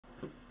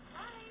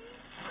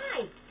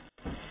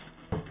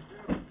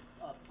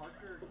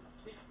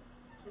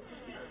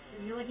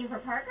looking for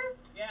Parker?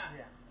 Yeah.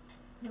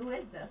 Who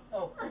is this?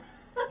 Oh,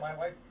 my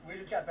wife, we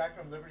just got back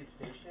from Liberty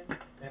Station,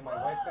 and my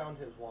wife found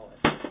his wallet.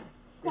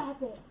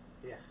 Stop it.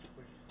 Yeah.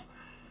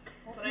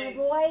 But My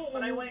boy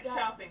But I and went he's got-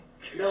 shopping.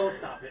 No,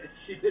 stop it.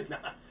 She did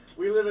not.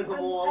 We live in I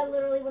Jamul.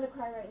 literally want to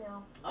cry right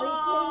now. Are you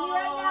Oh, kidding me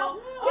right now?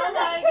 oh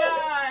my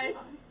gosh.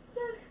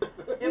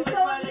 It You was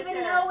don't by the even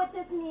chair. know what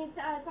this means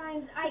to us.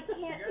 I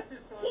can't.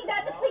 He's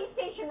at the police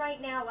station right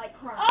now, like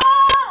crying.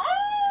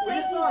 Oh! We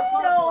just Thank saw you a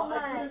so couple.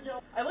 much.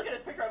 I look at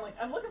his picture, I'm like,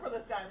 I'm looking for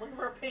this guy. I'm looking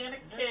for a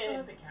panicked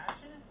kid. The cash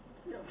in it?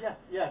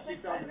 Yeah, she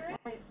found it.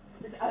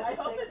 I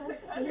hope it's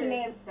 600. He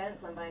may have spent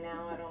some by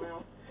now, I don't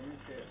know.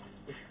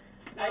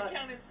 I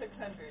counted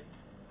 600.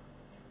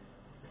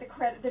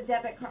 The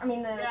debit card, I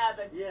mean the... Yeah,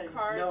 the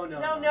card. No. No.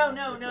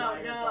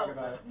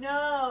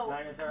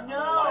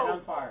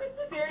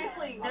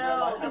 Seriously,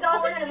 no. He's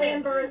also going to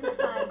reimburse his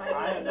son, by the way.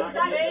 I am not He's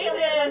not May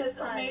gonna let his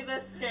son.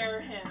 this scare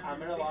him. I'm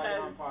gonna light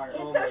it on fire. His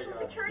Oh my social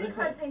God. security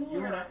card's in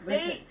here.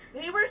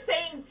 They were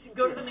saying to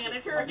go to the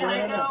manager, and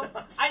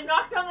I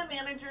knocked on the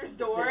manager's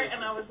door,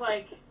 and I was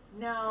like,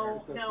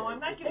 no,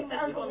 I'm not giving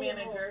this to a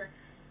manager.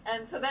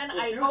 And so then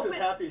I She was opened.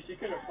 just happy she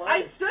couldn't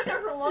I find. stood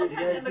there for a long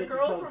time, and the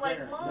girls were like,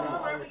 Mom,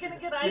 are we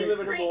gonna get ice We live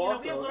in cream?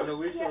 Jamul We have also, and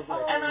little... Alicia was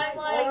like, And I'm like,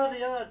 what are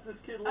the odds this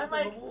kid lives I'm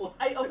like, in Jamul?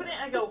 I open it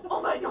and I go,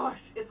 oh my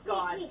gosh, it's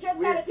gone. He just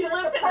got his He first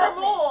lives in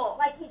apartment. Jamul.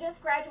 Like he just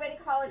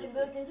graduated college and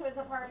moved into his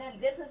apartment.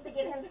 Business to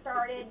get him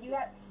started.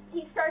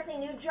 He starts a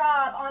new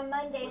job on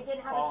Monday and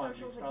didn't have a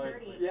social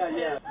security. Yeah.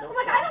 I'm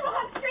like, I don't know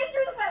how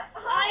strangers, but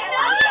I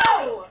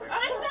know.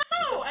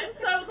 I'm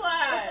so It's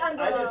glad.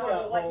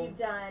 unbelievable what home, you've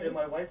done. and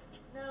my wife.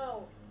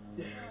 No.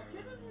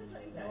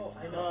 No,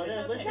 I know.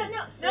 Yeah, listen.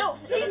 No,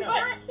 he's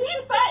fine.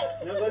 He's fine.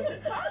 No,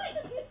 listen.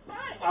 He's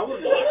fine. I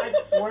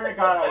swear to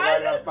God, I'll light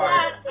it on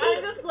fire.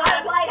 I'm just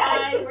glad.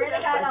 I swear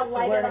to God, I'll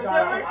light it on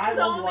fire. I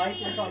will light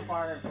this on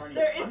fire in front of you.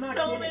 There is I'm not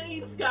so kidding. many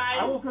guys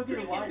I will go get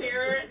a drinking lighter.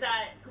 beer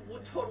that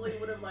totally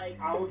would have like.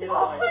 I will get a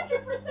lighter.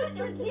 100%.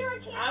 There's zero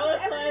chance I was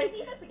we'll ever like-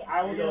 see this again. I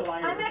will get a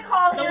lighter. I'm gonna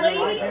call The him.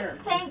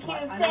 lady- Thank you.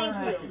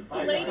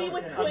 The lady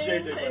with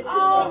twins and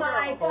Oh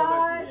my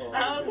gosh.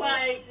 I was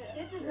like,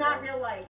 This is not real life.